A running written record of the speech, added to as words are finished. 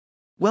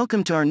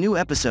Welcome to our new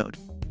episode.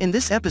 In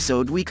this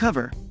episode we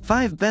cover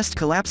 5 best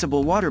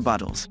collapsible water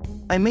bottles.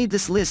 I made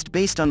this list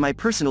based on my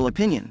personal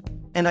opinion,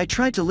 and I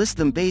tried to list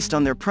them based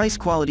on their price,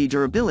 quality,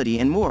 durability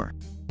and more.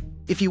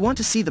 If you want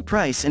to see the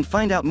price and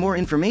find out more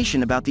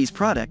information about these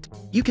products,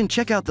 you can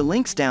check out the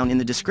links down in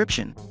the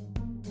description.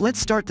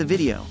 Let's start the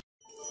video.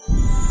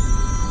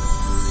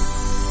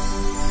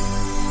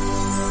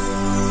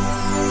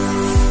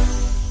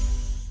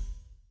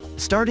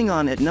 Starting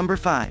on at number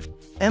 5.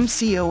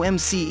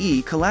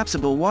 McoMce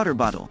Collapsible Water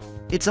Bottle.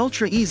 It's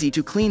ultra easy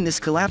to clean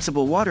this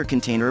collapsible water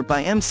container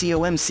by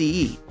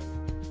McoMce.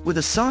 With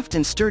a soft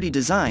and sturdy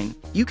design,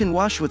 you can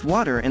wash with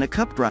water and a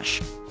cup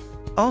brush.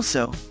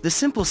 Also, the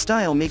simple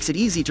style makes it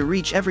easy to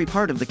reach every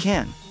part of the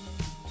can.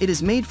 It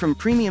is made from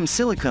premium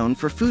silicone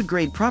for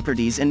food-grade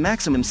properties and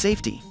maximum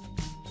safety.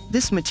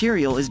 This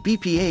material is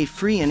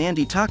BPA-free and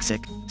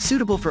anti-toxic,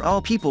 suitable for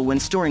all people when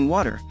storing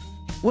water.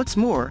 What's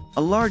more,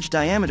 a large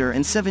diameter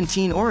and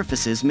 17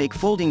 orifices make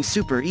folding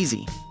super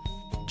easy.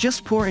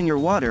 Just pour in your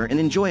water and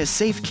enjoy a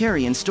safe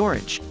carry and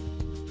storage.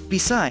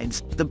 Besides,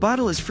 the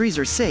bottle is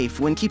freezer safe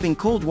when keeping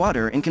cold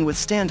water and can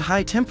withstand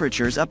high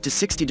temperatures up to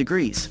 60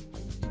 degrees.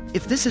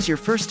 If this is your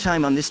first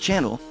time on this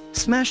channel,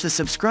 smash the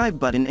subscribe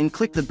button and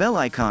click the bell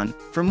icon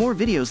for more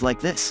videos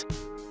like this.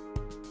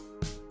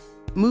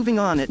 Moving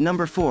on at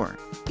number 4.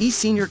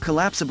 E-Senior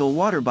Collapsible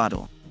Water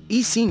Bottle.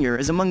 E-Senior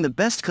is among the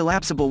best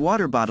collapsible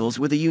water bottles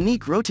with a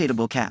unique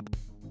rotatable cap.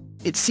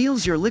 It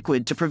seals your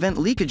liquid to prevent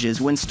leakages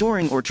when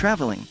storing or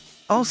traveling.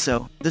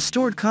 Also, the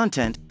stored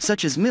content,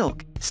 such as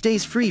milk,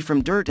 stays free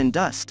from dirt and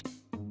dust.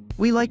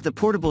 We like the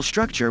portable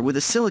structure with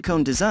a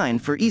silicone design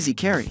for easy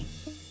carry.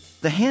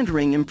 The hand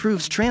ring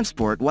improves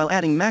transport while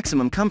adding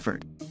maximum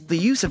comfort. The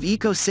use of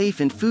eco-safe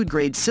and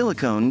food-grade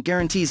silicone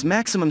guarantees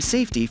maximum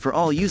safety for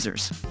all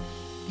users.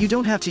 You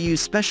don't have to use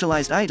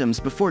specialized items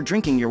before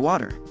drinking your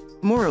water.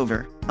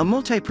 Moreover, a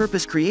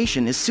multi-purpose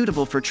creation is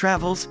suitable for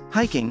travels,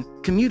 hiking,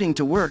 commuting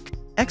to work,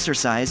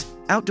 exercise,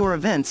 outdoor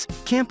events,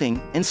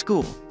 camping, and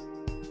school.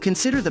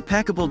 Consider the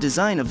packable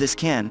design of this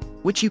can,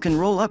 which you can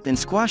roll up and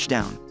squash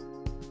down.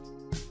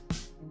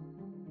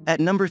 At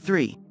number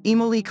 3.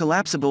 McoMce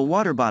Collapsible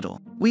Water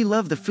Bottle. We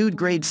love the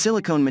food-grade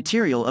silicone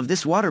material of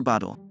this water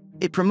bottle.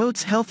 It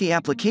promotes healthy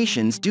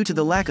applications due to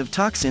the lack of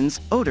toxins,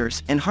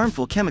 odors, and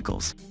harmful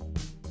chemicals.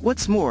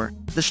 What's more,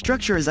 the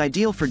structure is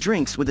ideal for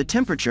drinks with a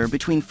temperature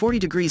between 40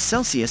 degrees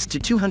Celsius to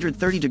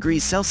 230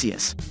 degrees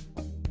Celsius.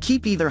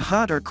 Keep either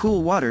hot or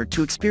cool water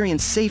to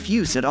experience safe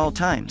use at all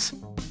times.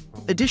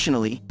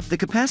 Additionally, the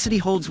capacity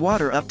holds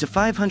water up to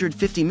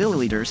 550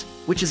 milliliters,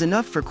 which is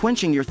enough for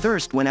quenching your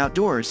thirst when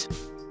outdoors.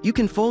 You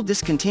can fold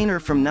this container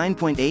from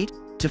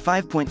 9.8 to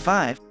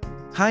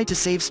 5.5 high to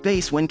save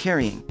space when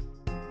carrying.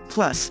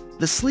 Plus,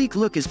 the sleek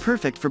look is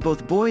perfect for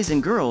both boys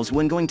and girls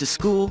when going to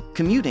school,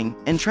 commuting,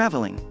 and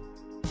traveling.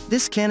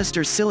 This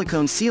canister's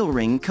silicone seal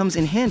ring comes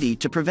in handy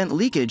to prevent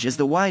leakage as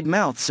the wide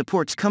mouth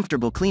supports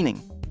comfortable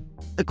cleaning.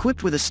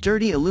 Equipped with a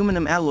sturdy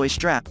aluminum alloy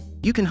strap,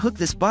 you can hook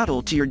this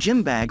bottle to your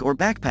gym bag or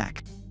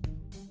backpack.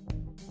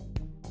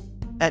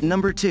 At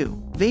number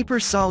 2. Vapor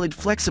Solid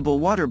Flexible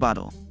Water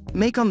Bottle.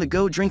 Make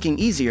on-the-go drinking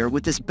easier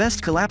with this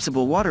best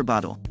collapsible water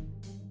bottle.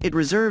 It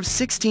reserves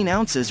 16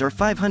 ounces or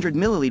 500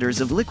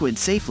 milliliters of liquid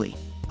safely.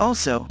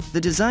 Also,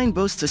 the design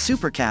boasts a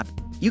super cap.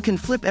 You can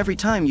flip every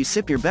time you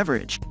sip your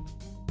beverage.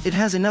 It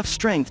has enough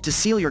strength to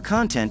seal your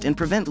content and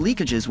prevent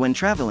leakages when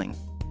traveling.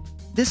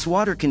 This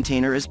water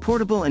container is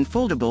portable and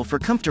foldable for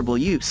comfortable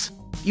use.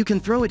 You can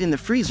throw it in the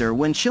freezer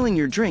when chilling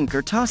your drink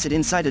or toss it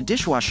inside a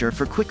dishwasher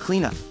for quick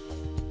cleanup.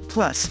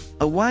 Plus,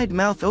 a wide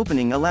mouth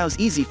opening allows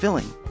easy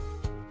filling.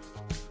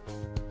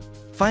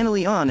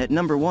 Finally on at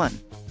number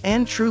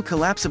 1. True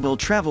Collapsible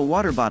Travel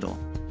Water Bottle.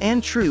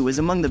 True is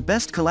among the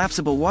best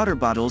collapsible water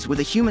bottles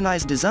with a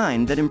humanized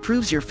design that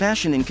improves your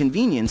fashion and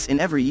convenience in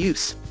every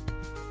use.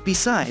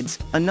 Besides,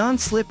 a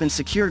non-slip and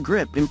secure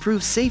grip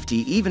improves safety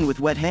even with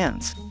wet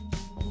hands.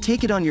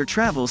 Take it on your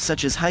travels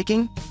such as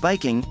hiking,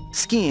 biking,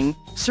 skiing,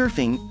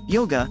 surfing,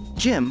 yoga,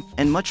 gym,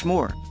 and much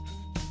more.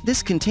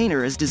 This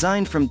container is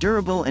designed from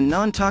durable and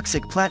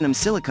non-toxic platinum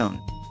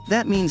silicone.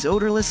 That means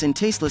odorless and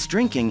tasteless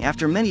drinking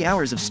after many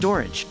hours of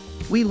storage.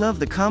 We love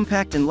the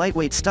compact and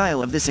lightweight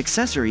style of this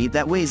accessory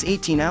that weighs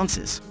 18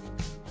 ounces.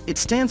 It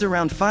stands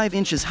around 5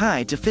 inches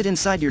high to fit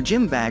inside your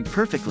gym bag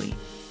perfectly.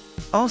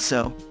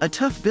 Also, a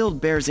tough build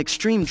bears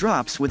extreme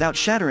drops without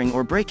shattering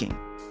or breaking.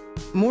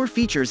 More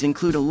features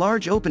include a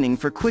large opening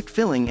for quick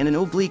filling and an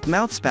oblique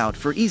mouth spout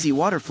for easy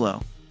water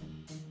flow.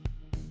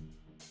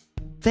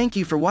 Thank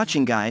you for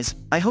watching, guys.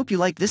 I hope you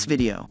liked this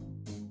video.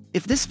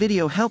 If this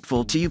video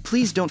helpful to you,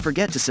 please don't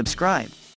forget to subscribe.